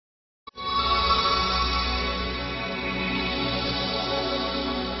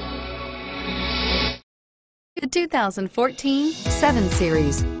The 2014 7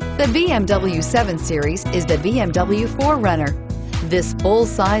 Series. The BMW 7 Series is the BMW 4Runner. This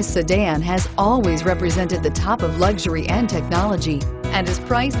full-size sedan has always represented the top of luxury and technology and is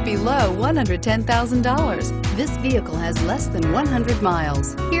priced below $110,000. This vehicle has less than 100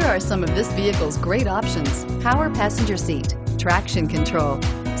 miles. Here are some of this vehicle's great options: power passenger seat, traction control,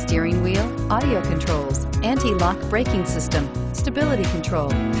 steering wheel audio controls, anti-lock braking system, stability control,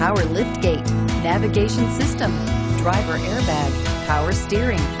 power lift gate, navigation system, driver airbag, power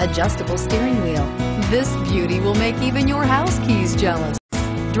steering, adjustable steering wheel. This beauty will make even your house keys jealous.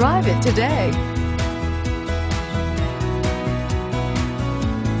 Drive it today.